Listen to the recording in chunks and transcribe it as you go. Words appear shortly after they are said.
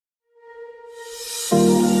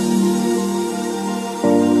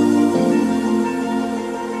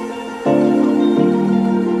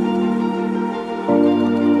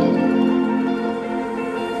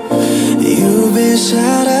been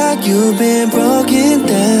shattered, you've been broken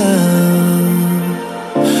down.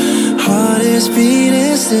 Heart is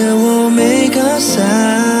beating, still won't make a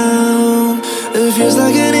sound. It feels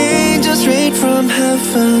like an angel straight from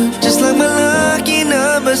heaven, just like my lucky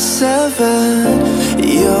number 7.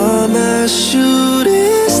 You're my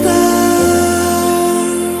shooting star.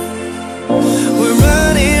 We're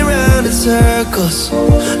running round in circles,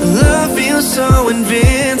 love feels so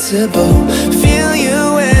invincible. Feel you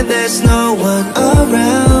when there's no one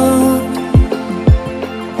around.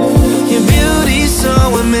 Your beauty's so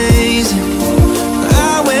amazing,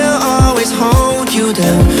 I will always hold you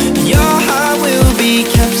down. Your heart will be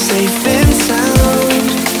kept safe and sound.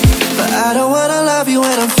 But I don't wanna love you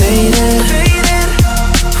when I'm faded.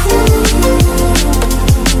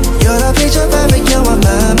 You're the picture perfect, you're on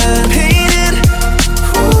my mind. Painted.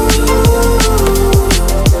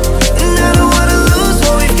 And I don't wanna lose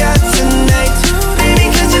what we've got tonight, baby,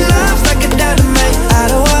 cause your love's like a dynamite. I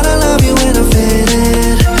don't wanna love you when I'm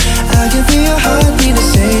faded. I can feel your heart need to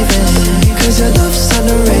save it, cause your love's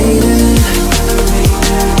underrated.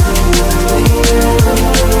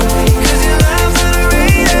 Cause your love's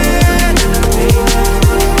underrated.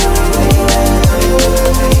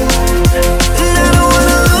 And I don't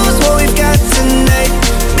wanna lose what we've got tonight,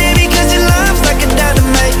 baby, cause your love's like a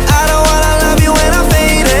dynamite. I don't wanna love you when I'm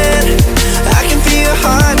faded. I can feel your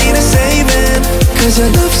heart need a saving, cause your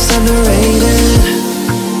love's underrated.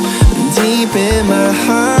 Deep in my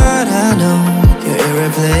heart I know you're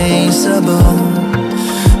irreplaceable.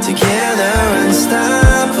 Together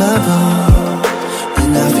unstoppable.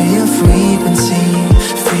 And I feel your frequency,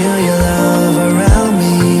 feel your love around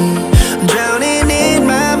me. I'm drowning in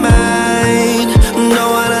my mind,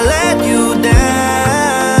 don't wanna let you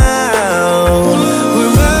down.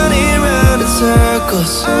 We're running round in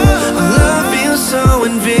circles, love feels so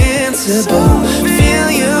invincible. Feel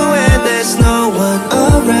you when there's no one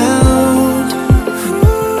around.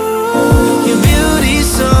 Your beauty's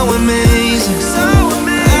so amazing,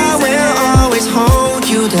 I will always hold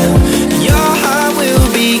you down. Your heart will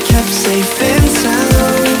be kept safe and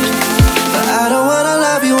sound. But I don't wanna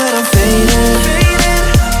love you when I'm faded.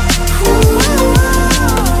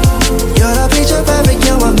 You're the picture perfect,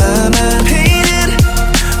 you're on my mind. Painted.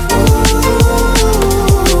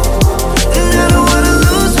 And I don't wanna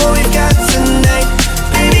lose what we've got tonight,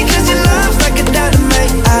 baby, cause your love's like a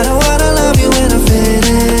dynamite. I don't wanna love you when I'm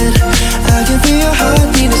faded. I can feel your heart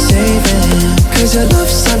need to save it, cause your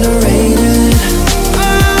love's underrated.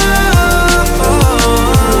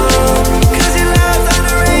 Cause your love's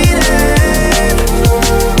underrated.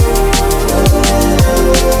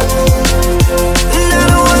 And I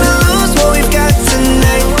don't wanna lose what we've got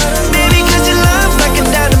tonight, baby, cause your love's like a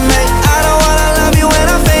dynamite. I don't wanna love you when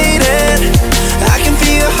I'm faded. I can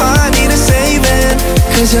feel your heart need a saving,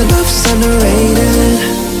 cause your love's underrated.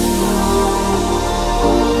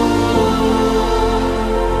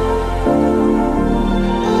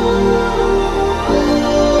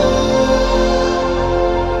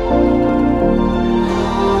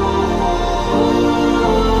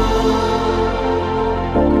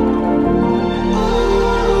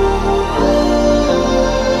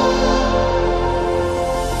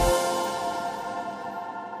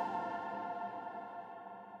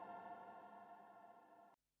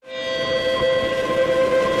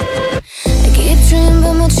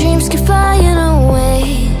 Dreams keep flying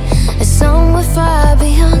away, as somewhere far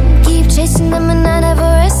beyond. Keep chasing them and I never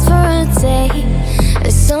rest for a day.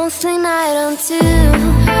 There's something I don't do.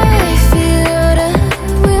 I feel the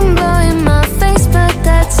wind blowing my face, but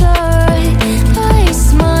that's alright. I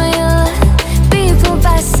smile at people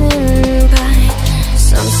passing by.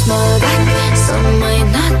 Some smile back, some might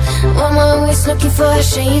not. I'm always looking for a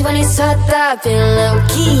shade when it's hot. I've been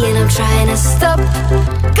low-key and I'm trying to stop.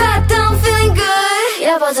 God, I'm feeling good.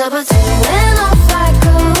 Yeah, but when off I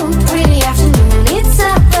go. Pretty afternoon, it's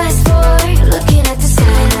 4:30. Looking at the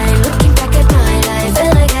skyline, looking back at my life,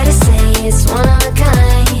 and I gotta say it's one of a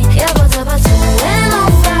kind. Yeah, but when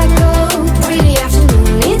off I go. Pretty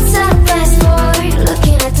afternoon, it's 4:30.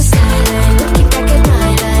 Looking at the skyline, looking back at my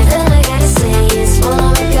life, and I gotta say it's one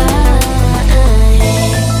of a kind.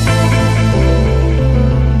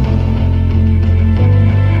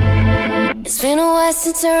 It's been a while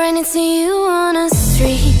since I ran into you on a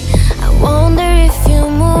street. I wonder if you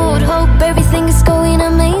moved. Hope everything is going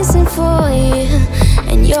amazing for you,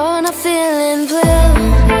 and you're not feeling blue.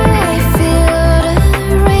 I feel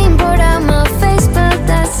the rain pour down my face, but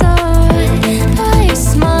that's alright. I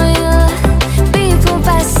smile at people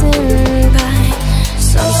passing by.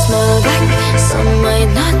 Some smile back, some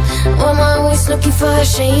might not. I'm always looking for a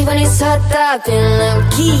shade when it's hot. I've been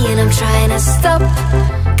low-key and I'm trying to stop.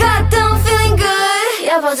 God, I'm feeling good.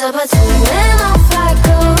 When off I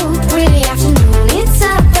go, really afternoon, it's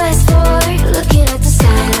a best for looking at the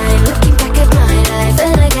skyline, looking back at my life,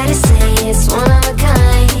 and I gotta say it's one of a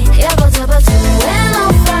kind. When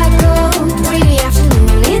off I go, really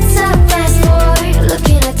afternoon, it's a best for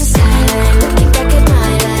looking at the skyline, looking back at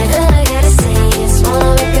my life, and I gotta say it's one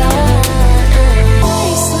of a kind.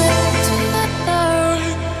 I slip to the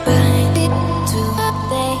right, bind it to the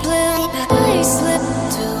blue. I slip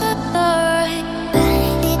to the right,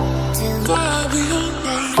 bind it to the blue.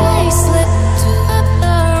 I slip to the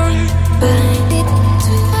right, bind it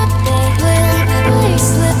to the blue. I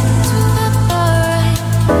slip to the right.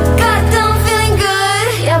 God, I'm feeling good.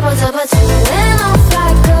 When off I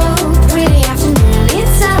go, really afternoon,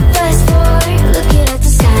 it's a best for looking at the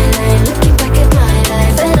skyline, looking back at my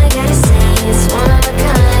life, and I gotta say it's one of a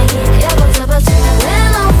kind.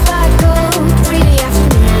 When off I go, really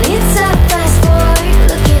afternoon, it's a best for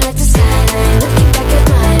looking at the skyline, looking back at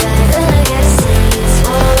my life, and I gotta say it's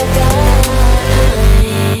one of a kind.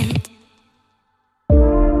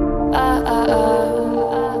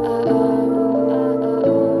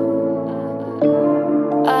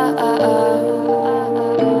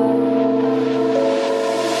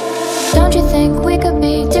 Don't you think we could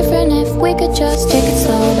be different if we could just take it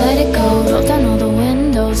slow, let it go, roll down all the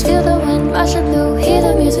windows, feel the wind rushing through, hear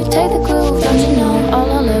the music, take the groove. Don't you know all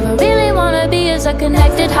I'll ever really wanna be is a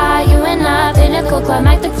connected high, you and I, pinnacle,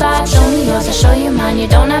 climactic vibe. Show me yours, I'll show you mine, you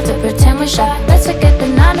don't have to pretend we're shy. Let's forget the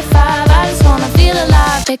 9 to 5, I just wanna feel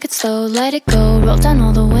alive. Take it slow, let it go, roll down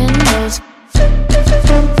all the windows.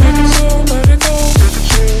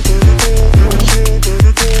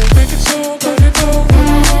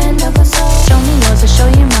 Show me yours, I'll show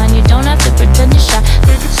you mine, you don't have to pretend you're shy.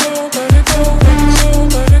 Take it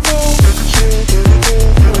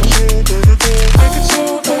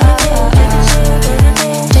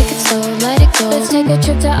slow, let it go. Let's take a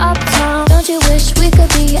trip to uptown. Don't you wish we could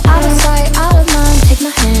be out of sight, out of mind? Take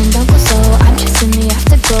my hand, don't go slow, I'm chasing the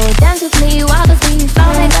afterglow. Dance with me, wild as me,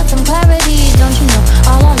 finally got some clarity. Don't you know,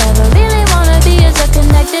 all I'll ever really wanna be is a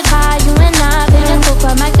connected high, you and I, pinnacle,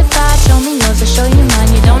 climactic vibe. Show me yours, I'll show you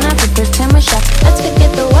mine, you don't have to pretend we're shy. Let's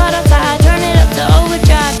forget the world outside, turn it up to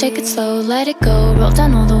overdrive. Take it slow, let it go, roll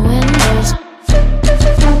down all the windows.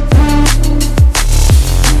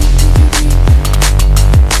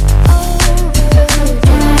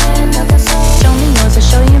 Show me yours, I'll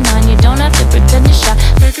show you mine, you don't have to pretend you're shy.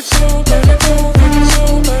 Take it slow, let it go, take it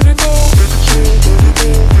slow, let it go.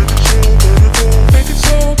 Take it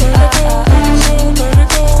slow, let it go, take it slow, let it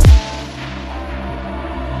go.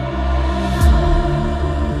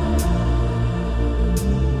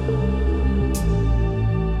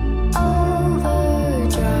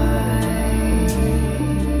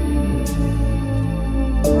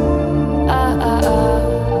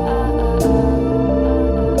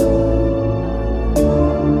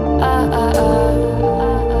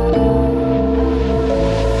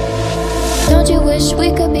 Don't you wish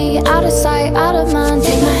we could be out of sight, out of mind?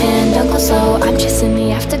 Take my hand, don't go slow, I'm chasing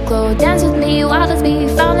the afterglow. Dance with me, wild as me,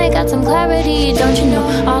 finally got some clarity. Don't you know,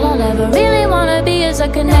 all I'll ever really wanna be is a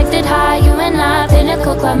connected high, you and I,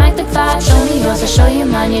 pinnacle, climactic vibe. Show me yours, I'll show you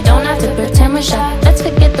mine, you don't have to pretend we're shy. Let's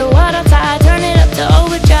forget the world outside, turn it up to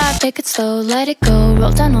overdrive. Take it slow, let it go,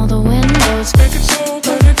 roll down all the windows. Take it slow,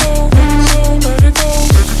 let it go, take it slow, let it go.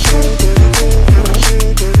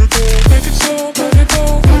 Take it slow, let it go.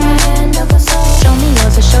 Show me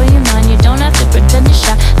yours, I'll show you mine, you don't have to pretend you're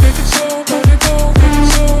shy. Take it slow, let it go, take it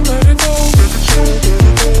slow, let it go.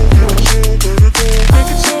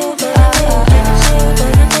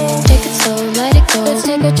 Take it slow, let it go. Let's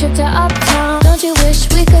take a trip to uptown. Don't you wish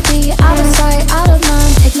we could be out of sight, out of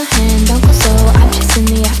mind? Take my hand, don't go slow, I'm chasing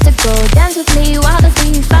the afterglow. Dance with me, wild as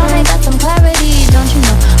me, finally got some clarity. Don't you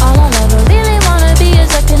know, all I'll ever really wanna be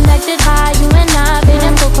is a connected high, you and I,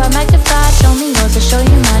 pinnacle, climactic vibe. Show me yours, I'll show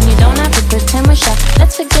you mine, you don't have to pretend we're shy.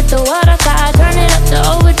 Let's forget the world outside, turn it up to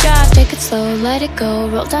overdrive. Take it slow, let it go,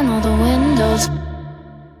 roll down all the windows.